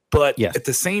thing. But at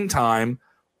the same time,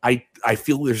 I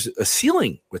feel there's a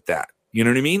ceiling with that. You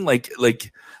know what I mean?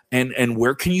 And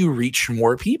where can you reach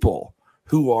more people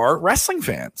who are wrestling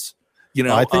fans?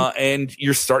 And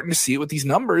you're starting to see it with these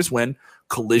numbers when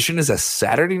Collision is a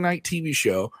Saturday night TV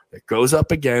show that goes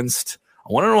up against.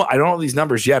 I don't know these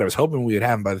numbers yet. I was hoping we would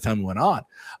have them by the time we went on.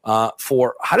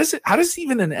 For how does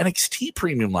even an NXT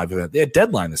premium live event? They had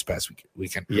Deadline this past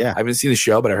weekend. Yeah, I haven't seen the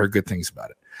show, but I heard good things about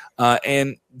it.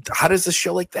 And how does a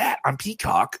show like that on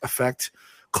Peacock affect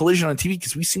Collision on TV?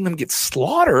 Because we've seen them get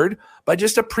slaughtered by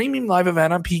just a premium live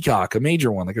event on Peacock, a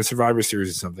major one like a Survivor Series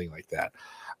or something like that.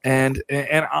 And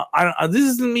I this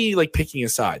isn't me like picking a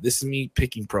side. This is me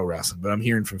picking pro wrestling, but I'm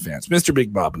hearing from fans. Mr.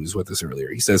 Big Bob, who's with us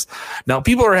earlier, he says, now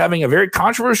people are having a very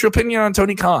controversial opinion on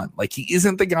Tony Khan. Like he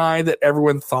isn't the guy that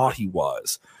everyone thought he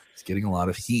was. He's getting a lot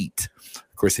of heat.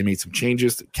 Of course, they made some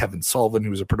changes. Kevin Sullivan,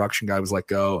 who was a production guy, was let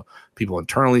go. People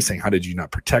internally saying, how did you not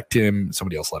protect him?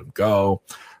 Somebody else let him go.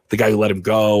 The guy who let him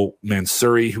go,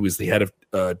 Mansouri, who was the head of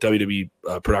WWE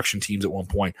production teams at one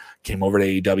point, came over to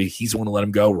AEW. He's the one to let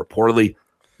him go, reportedly.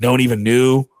 No one even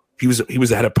knew he was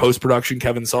the head of post production.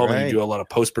 Kevin Sullivan, right. He do a lot of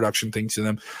post production things to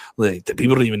them. Like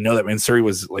people don't even know that Mansouri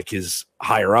was like his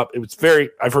higher up. It was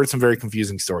I've heard some very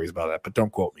confusing stories about that, but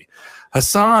don't quote me.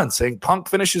 Hassan saying Punk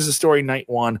finishes the story night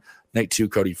 1, night 2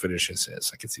 Cody finishes his.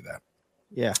 I can see that.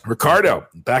 Yeah. Ricardo,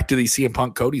 back to the CM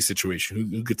Punk Cody situation.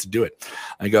 Who gets to do it?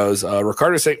 And he goes,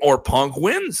 Ricardo saying, or Punk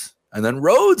wins. And then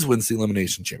Rhodes wins the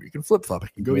Elimination Chamber. You can flip flop.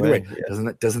 It can go either way.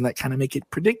 Yeah. Doesn't that kind of make it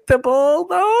predictable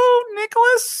though,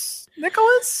 Nicholas?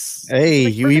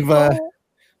 Hey, we've a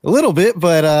little bit,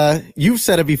 but you've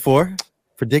said it before.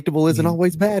 Predictable isn't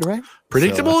always bad, right?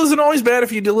 Predictable isn't always bad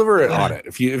if you deliver it on it.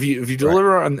 If you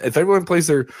deliver on, if everyone plays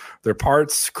their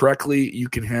parts correctly, you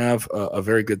can have a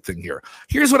very good thing here.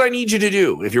 Here's what I need you to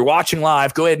do. If you're watching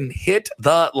live, go ahead and hit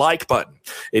the like button.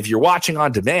 If you're watching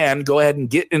on demand, go ahead and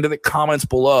get into the comments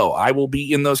below. I will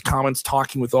be in those comments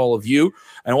talking with all of you,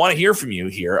 and I want to hear from you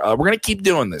here. We're going to keep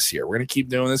doing this here. We want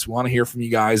to hear from you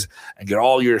guys and get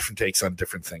all your different takes on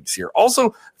different things here. Also,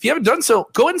 if you haven't done so,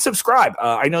 go ahead and subscribe.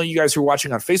 I know you guys who are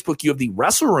watching on Facebook, you have the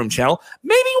Wrestle Room channel.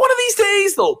 Maybe one of these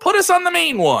days they'll put us on the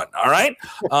main one. All right.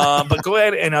 But go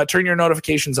ahead and turn your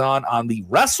notifications on the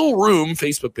Wrestle Room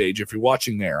Facebook page if you're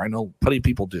watching there. I know plenty of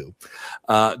people do.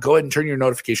 Go ahead and turn your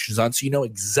notifications on so you know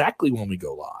exactly when we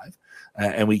go live.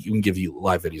 And we can give you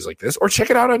live videos like this, or check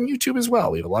it out on YouTube as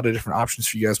well. We have a lot of different options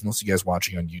for you guys. Most of you guys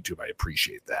watching on YouTube, I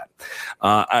appreciate that.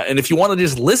 And if you want to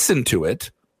just listen to it,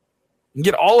 you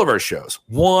can get all of our shows,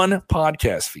 one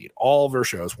podcast feed. All of our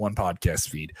shows, one podcast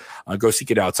feed. Go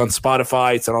seek it out. It's on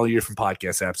Spotify. It's on all your different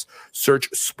podcast apps. Search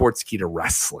Sportskeeda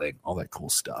Wrestling, all that cool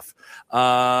stuff.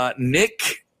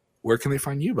 Nick, where can they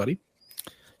find you, buddy?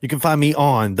 You can find me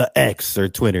on the X or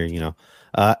Twitter,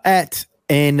 at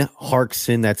N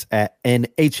Harkson. That's at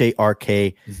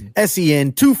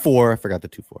NHARKSEN 24. I forgot the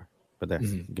 24, but there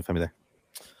you can find me there.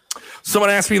 Someone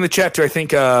asked me in the chat, do I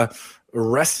think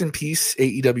rest in peace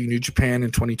AEW New Japan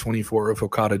in 2024 if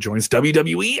Okada joins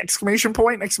WWE? Exclamation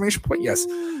point. Yes.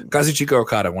 Kazuchika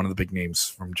Okada, one of the big names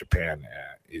from Japan,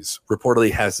 is reportedly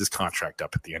has his contract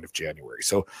up at the end of January.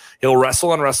 So he'll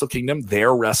wrestle on Wrestle Kingdom, their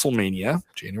WrestleMania,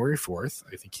 January 4th.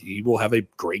 I think he will have a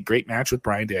great match with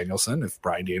Bryan Danielson if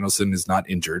Bryan Danielson is not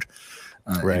injured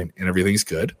and everything's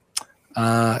good.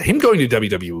 Him going to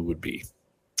WWE would be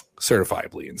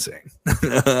certifiably insane.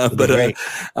 But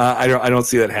I don't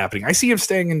see that happening. I see him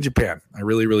staying in Japan. I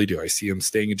really, really do. I see him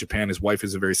staying in Japan. His wife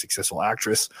is a very successful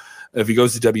actress. If he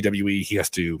goes to WWE, he has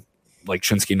to, like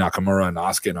Shinsuke Nakamura and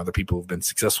Asuka and other people who've been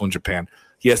successful in Japan,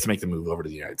 he has to make the move over to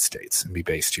the United States and be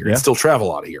based here and still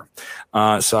travel out of here.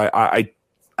 So I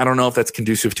don't know if that's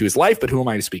conducive to his life, but who am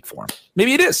I to speak for him?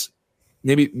 Maybe it is.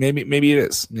 Maybe it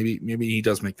is. Maybe he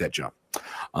does make that jump.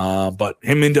 But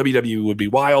him in WWE would be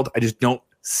wild. I just don't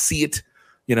see it.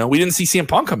 You know, we didn't see CM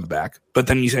Punk coming back, but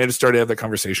then you had to start to have that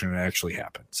conversation and it actually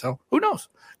happened. So who knows?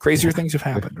 Crazier things have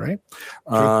happened, right?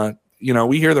 You know,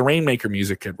 we hear the Rainmaker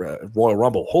music at Royal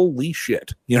Rumble. Holy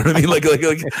shit. You know what I mean? Like I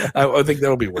think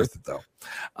that'll be worth it, though.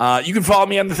 You can follow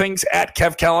me on the things at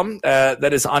Kev Kellum.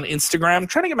 That is on Instagram. I'm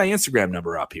trying to get my Instagram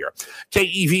number up here.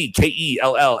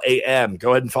 KEVKELLAM.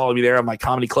 Go ahead and follow me there on my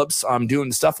comedy clips. I'm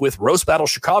doing stuff with Roast Battle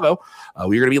Chicago.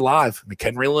 We're going to be live in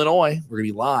McHenry, Illinois. We're going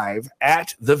to be live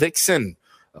at the Vixen,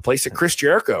 a place that Chris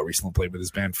Jericho recently played with his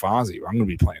band Fozzy. I'm going to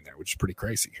be playing there, which is pretty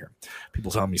crazy here.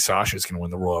 People telling me Sasha's going to win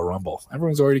the Royal Rumble.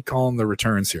 Everyone's already calling the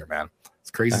returns here, man.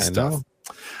 It's crazy stuff.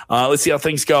 Let's see how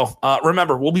things go.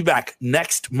 Remember, we'll be back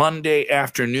next Monday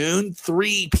afternoon,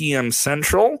 3 p.m.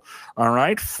 Central. All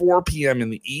right, 4 p.m. in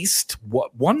the East.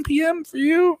 What, 1 p.m. for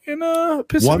you in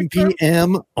Pacific 1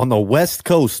 p.m. on the West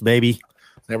Coast, baby.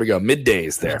 There we go.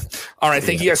 Middays there. All right.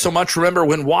 Thank you guys so much. Remember,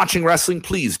 when watching wrestling,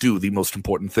 please do the most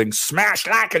important thing. Smash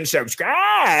like and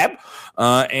subscribe.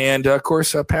 And, of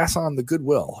course, pass on the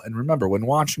goodwill. And remember, when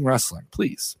watching wrestling,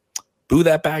 please boo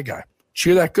that bad guy,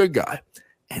 cheer that good guy,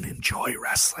 and enjoy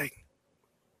wrestling.